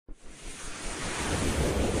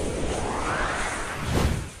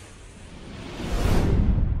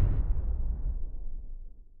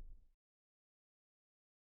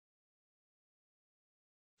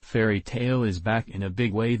Fairy Tail is back in a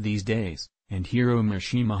big way these days, and Hiro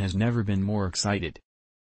Mashima has never been more excited.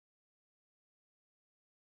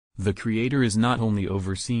 The creator is not only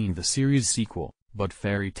overseeing the series sequel, but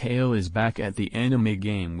Fairy Tail is back at the anime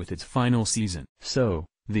game with its final season. So,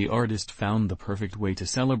 the artist found the perfect way to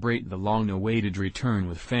celebrate the long-awaited return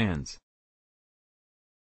with fans.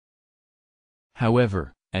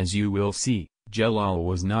 However, as you will see, Jellal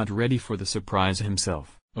was not ready for the surprise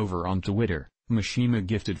himself. Over on Twitter, Mashima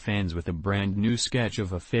gifted fans with a brand new sketch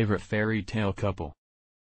of a favorite fairy tale couple.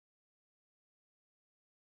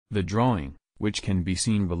 The drawing, which can be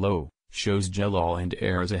seen below, shows Jellal and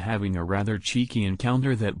Erza having a rather cheeky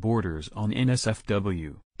encounter that borders on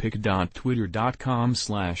NSFW.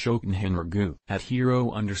 pic.twitter.com/okenhenregu at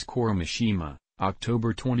Hiro_Mashima,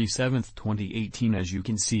 October 27, 2018. As you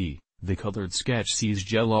can see, the colored sketch sees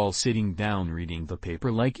Jellal sitting down reading the paper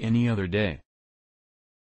like any other day.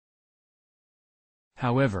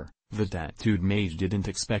 However, the tattooed mage didn't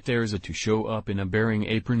expect Erza to show up in a bearing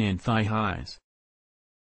apron and thigh highs.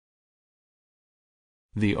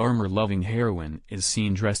 The armor-loving heroine is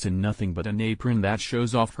seen dressed in nothing but an apron that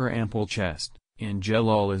shows off her ample chest, and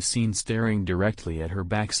Jellal is seen staring directly at her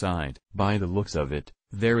backside. By the looks of it,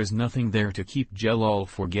 there is nothing there to keep Jellal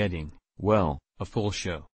forgetting, well, a full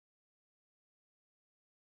show.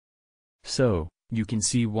 So, you can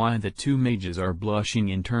see why the two mages are blushing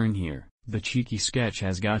in turn here. The cheeky sketch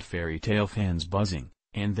has got Fairy Tail fans buzzing,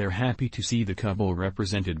 and they're happy to see the couple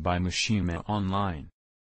represented by Mashima online.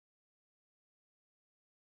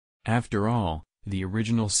 After all, the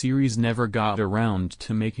original series never got around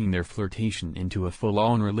to making their flirtation into a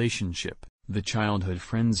full-on relationship. The childhood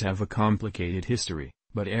friends have a complicated history,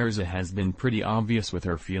 but Erza has been pretty obvious with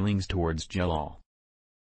her feelings towards Jellal.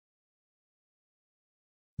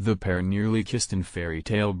 The pair nearly kissed in Fairy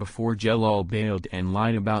Tail before Jellal bailed and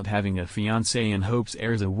lied about having a fiancé in hopes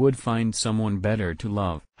Erza would find someone better to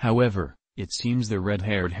love. However, it seems the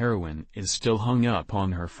red-haired heroine is still hung up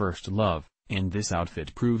on her first love, and this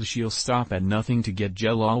outfit proves she'll stop at nothing to get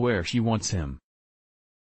Jellal where she wants him.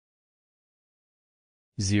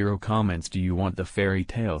 0 comments. Do you want the Fairy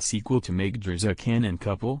Tail sequel to make Erza a canon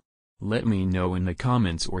couple? Let me know in the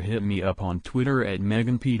comments or hit me up on Twitter at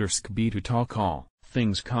MeganPeterskB to talk all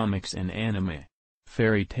things comics and anime.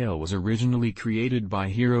 Fairy Tail was originally created by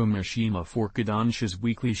Hiro Mashima for Kodansha's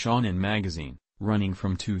weekly shonen magazine, running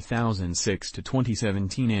from 2006 to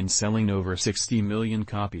 2017 and selling over 60 million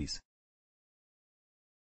copies.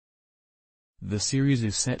 The series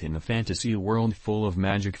is set in a fantasy world full of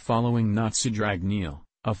magic following Natsudragneel,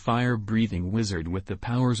 a fire-breathing wizard with the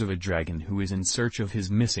powers of a dragon who is in search of his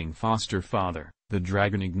missing foster father, the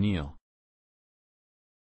dragon Igneel.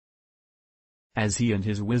 As he and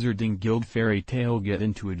his wizarding guild Fairy Tail get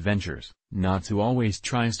into adventures, Natsu always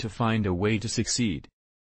tries to find a way to succeed,